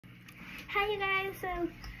Hi you guys, so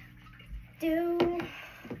do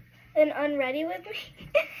an unready with me.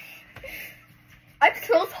 I'm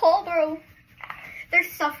so tall, bro. There's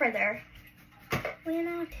stuff right there. We're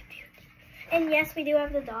not beauty. And yes, we do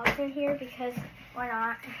have the dogs in here because Why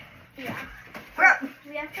not? yeah. Bro.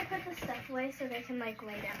 We have to put the stuff away so they can like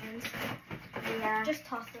lay down and stuff. Yeah. Just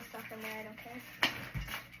toss the stuff in there, I don't care.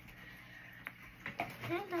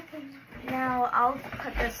 Now I'll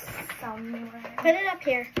put this somewhere. Put it up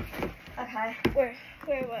here. Okay. Where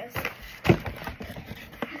it was.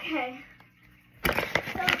 Okay. So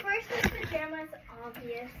first the pajamas,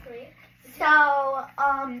 obviously. So,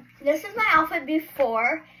 this is my outfit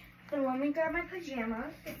before. Then let me grab my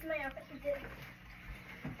pajamas. This is my outfit.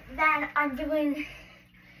 Then I'm doing,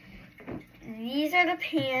 these are the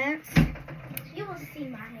pants. You will see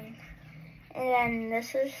mine. And then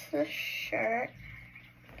this is the shirt.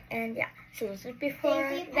 And yeah, so this is before.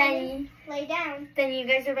 Daisy, Then, lay down. then you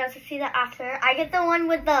guys are about to see the after. I get the one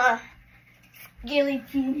with the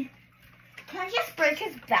guillotine. Can I just break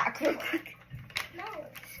his back real quick? No.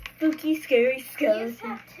 Spooky, scary You skeleton.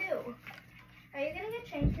 have two. Are you gonna get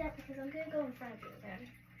changed yet? Because I'm gonna go in front of you then.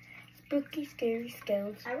 Spooky, scary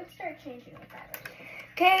skeleton. I would start changing with that already.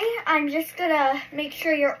 Okay, I'm just gonna make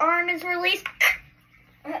sure your arm is released.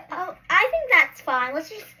 Oh, I think that's fine. Let's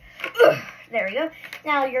just, there we go.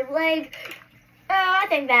 Now your leg. Oh, I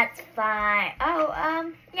think that's fine. Oh,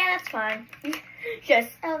 yeah, that's fine.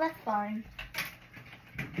 Oh, that's fine.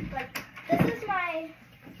 Like, this is my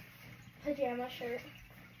pajama shirt.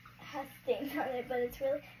 It has stains on it, but it's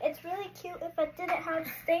really cute if it didn't have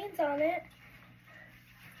stains on it.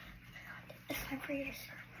 It's time for you to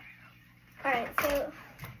start. Alright, so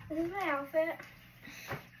this is my outfit.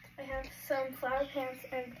 I have some flower pants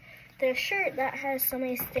and the shirt that has so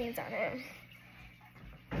many stains on it.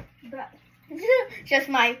 But just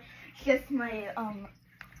my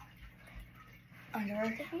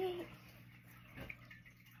underwear.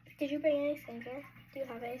 did you bring any skincare? Do you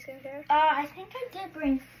have any skincare? I think I did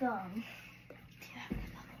bring some.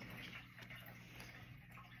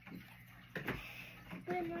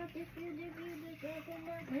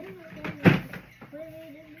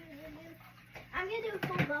 I'm gonna do a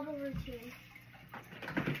full bubble routine.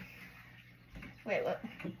 Wait, what?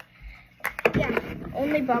 Yeah,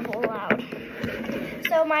 only bubble allowed.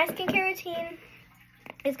 So my skincare routine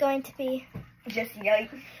is going to be Just yikes.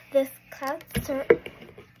 this cloud syrup.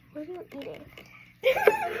 What are you eating?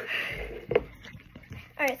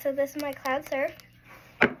 Alright, so this is my cloud surf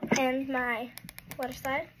and my water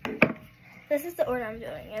slide. This is the order I'm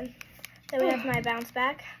doing in. Then we have my bounce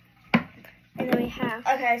back. And then we have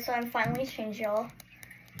Okay, so I'm finally changed, y'all.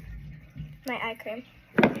 my eye cream.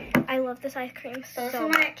 I love this eye cream so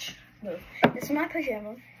much. This is my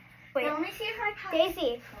pajamas. Wait, Now, let me see if I have.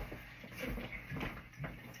 Daisy.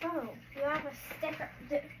 Oh, you have a sticker.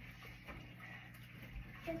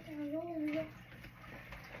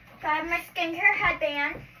 So I have my skincare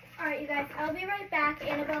headband. Alright, you guys, I'll be right back.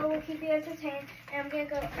 Annabelle will keep you entertained, and I'm gonna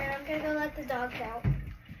go let the dogs out.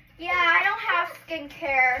 Yeah, I don't have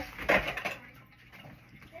skincare.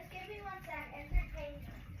 Just give me 1 sec. Entertain.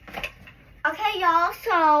 Okay, y'all.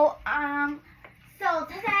 So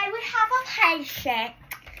today we have a patient.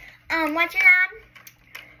 What's your name?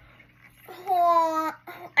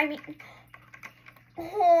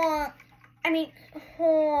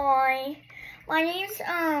 Hi.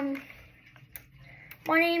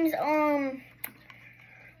 My name's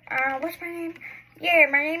what's my name? Yeah,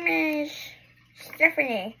 my name is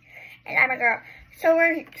Stephanie, and I'm a girl. So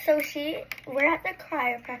we're at the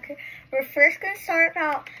chiropractor. We're first gonna start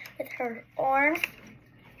out with her arms.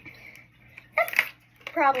 That's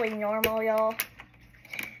probably normal, y'all.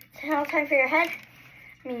 So now time for your head.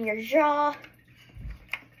 Your jaw.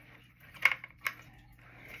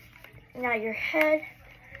 Now your head.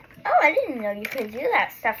 Oh, I didn't know you could do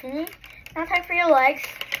that, Stephanie. Now time for your legs.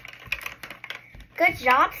 Good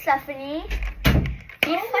job, Stephanie.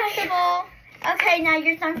 Be flexible. Okay, now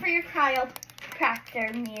you're done for your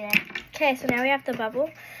chiropractor meeting. Okay, so now we have the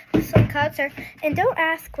bubble with some cloud surf. And don't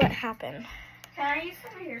ask what happened. Can I use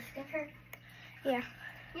some of your skincare? Yeah.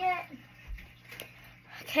 Yeah.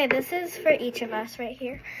 Okay, this is for each of us right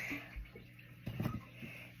here.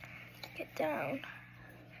 Get down.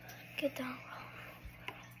 Get down.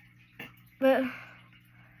 But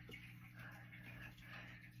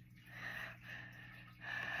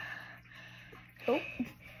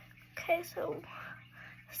okay, so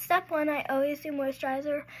step 1, I always do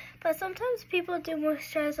moisturizer, but sometimes people do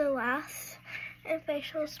moisturizer last and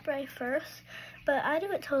facial spray first, but I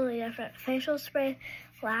do it totally different. Facial spray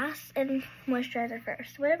last and moisturizer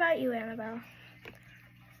first. What about you, Annabelle?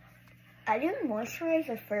 I do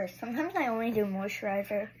moisturizer first. Sometimes I only do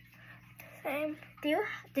moisturizer. Same.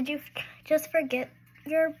 Did you just forget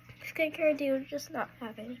your skincare? Or do you just not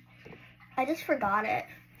have any? I just forgot it.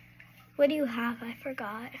 What do you have? I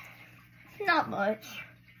forgot. Not much.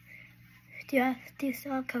 Do you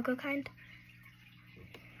still have Coco Kind?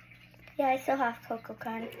 Yeah, I still have Coco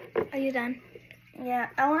Kind. Are you done? Yeah,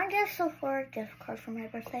 I want to get a Sephora gift card for my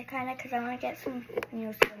birthday, kind of, because I want to get some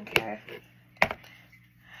new skincare.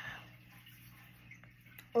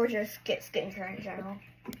 Or just get skincare in general.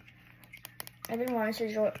 I've been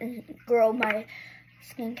wanting to grow my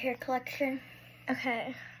skincare collection.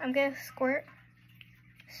 Okay, I'm going to squirt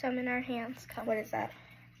some in our hands. Come. What is that?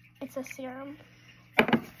 It's a serum.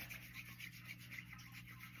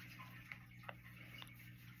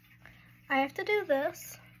 I have to do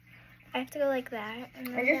this. I have to go like that.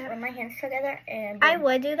 And I just rub my hands together and... I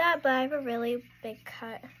would do that, but I have a really big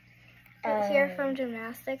cut here from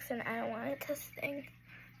gymnastics, and I don't want it to sting.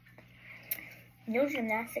 No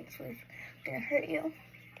gymnastics was gonna hurt you.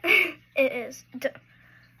 It is.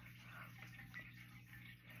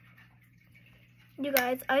 You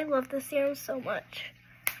guys, I love this serum so much.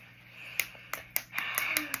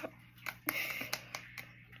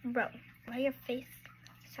 Bro, why your face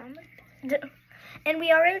sound like that? And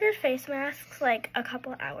we already did face masks like a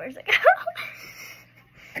couple hours ago.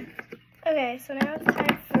 Okay, so now it's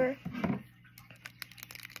time for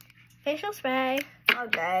facial spray.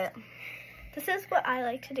 Okay. This is what I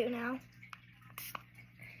like to do now.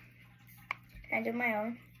 Can I do my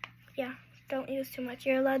own? Yeah, don't use too much.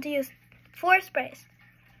 You're allowed to use 4 sprays.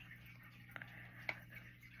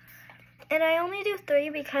 And I only do 3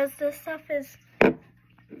 because this stuff is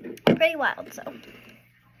pretty wild, so.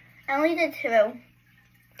 I only did 2.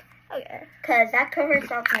 Okay. Because that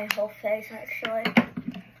covers up my whole face, actually.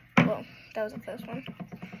 Well, that was the first one.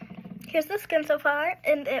 Here's the skin so far,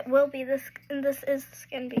 and it will be this, and this is the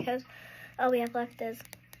skin because all we have left is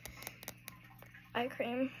eye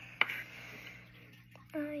cream.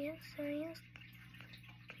 Yes, yes.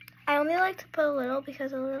 I only like to put a little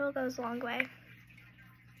because a little goes a long way.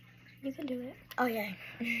 You can do it. Oh, yay.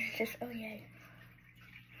 Just, oh, yay.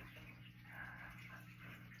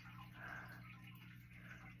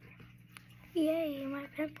 Yay, my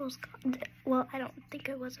pimple's gone. Well, I don't think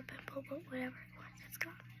it was a pimple, but whatever it was, it's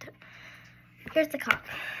gone. Here's the cup.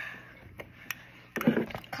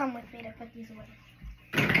 Come with me to put these away.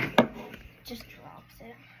 Just drops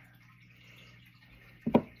it.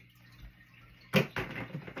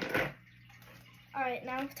 Alright,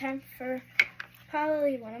 now it's time for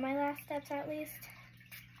probably one of my last steps at least.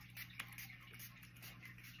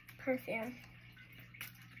 Perfume.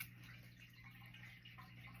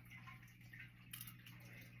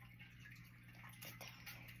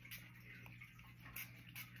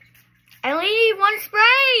 I only need 1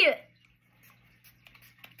 spray!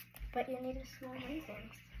 But you need a small one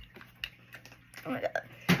things. Oh my god.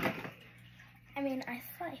 I mean, I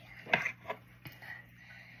slay.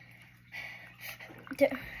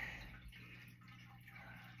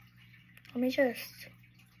 Let me just...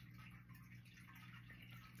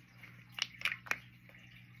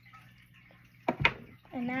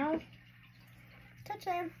 And now, touch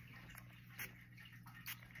them.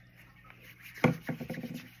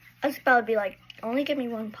 I was about to be like, only give me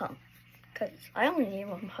 1 pump. Because I only need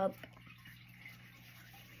 1 pump.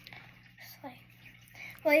 Slay.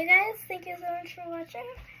 Well, you guys, thank you so much for watching.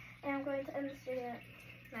 And I'm going to end this video at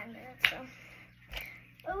 9 minutes, so.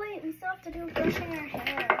 Oh wait, we still have to do brushing our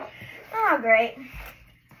hair. Oh, great.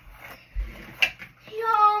 Yo,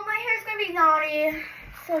 my hair's gonna be naughty.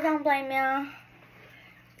 So don't blame me.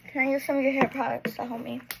 Can I use some of your hair products to help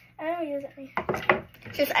me? I don't use any.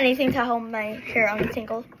 Just anything to help my hair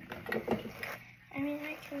untangle. I mean,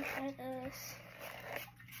 I can try this.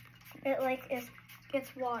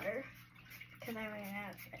 It's water. Because I ran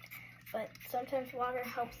out of it. But sometimes water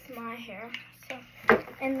helps my hair. So,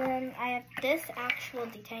 and then I have this actual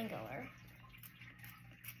detangler.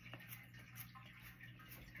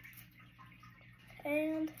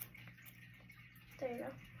 And there you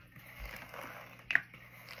go.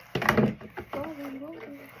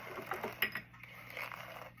 Rolling.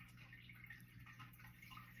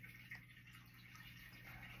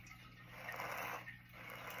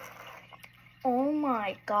 Oh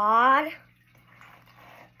my god.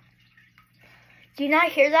 Do you not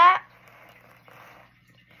hear that?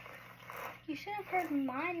 You should have heard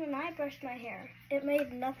mine when I brushed my hair. It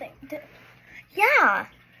made nothing. Yeah.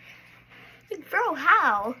 Bro,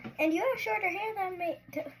 how? And you have shorter hair than me.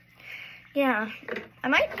 Yeah. I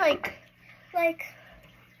might I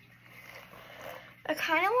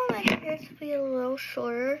kind of want my hair to be a little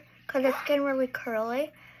shorter because it's getting really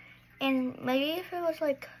curly. And maybe if it was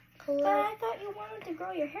like a But little... I thought you wanted to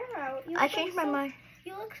grow your hair out. I changed my mind.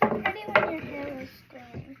 You look so pretty when your hair was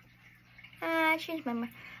growing. I changed my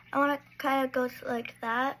mind. I want to kind of go like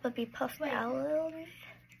that, but be puffed out a little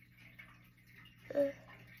bit.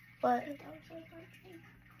 But...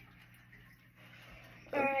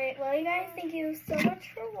 Alright, well you guys, thank you so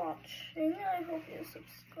much for watching. I hope you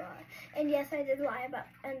subscribe. And yes, I did lie about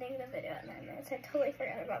ending the video at 9 minutes. I totally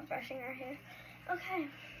forgot about brushing our hair. Okay.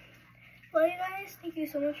 Well you guys, thank you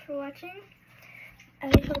so much for watching.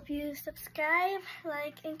 I hope you subscribe,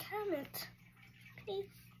 like, and comment. Peace.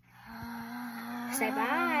 Say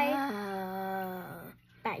bye.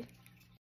 Bye.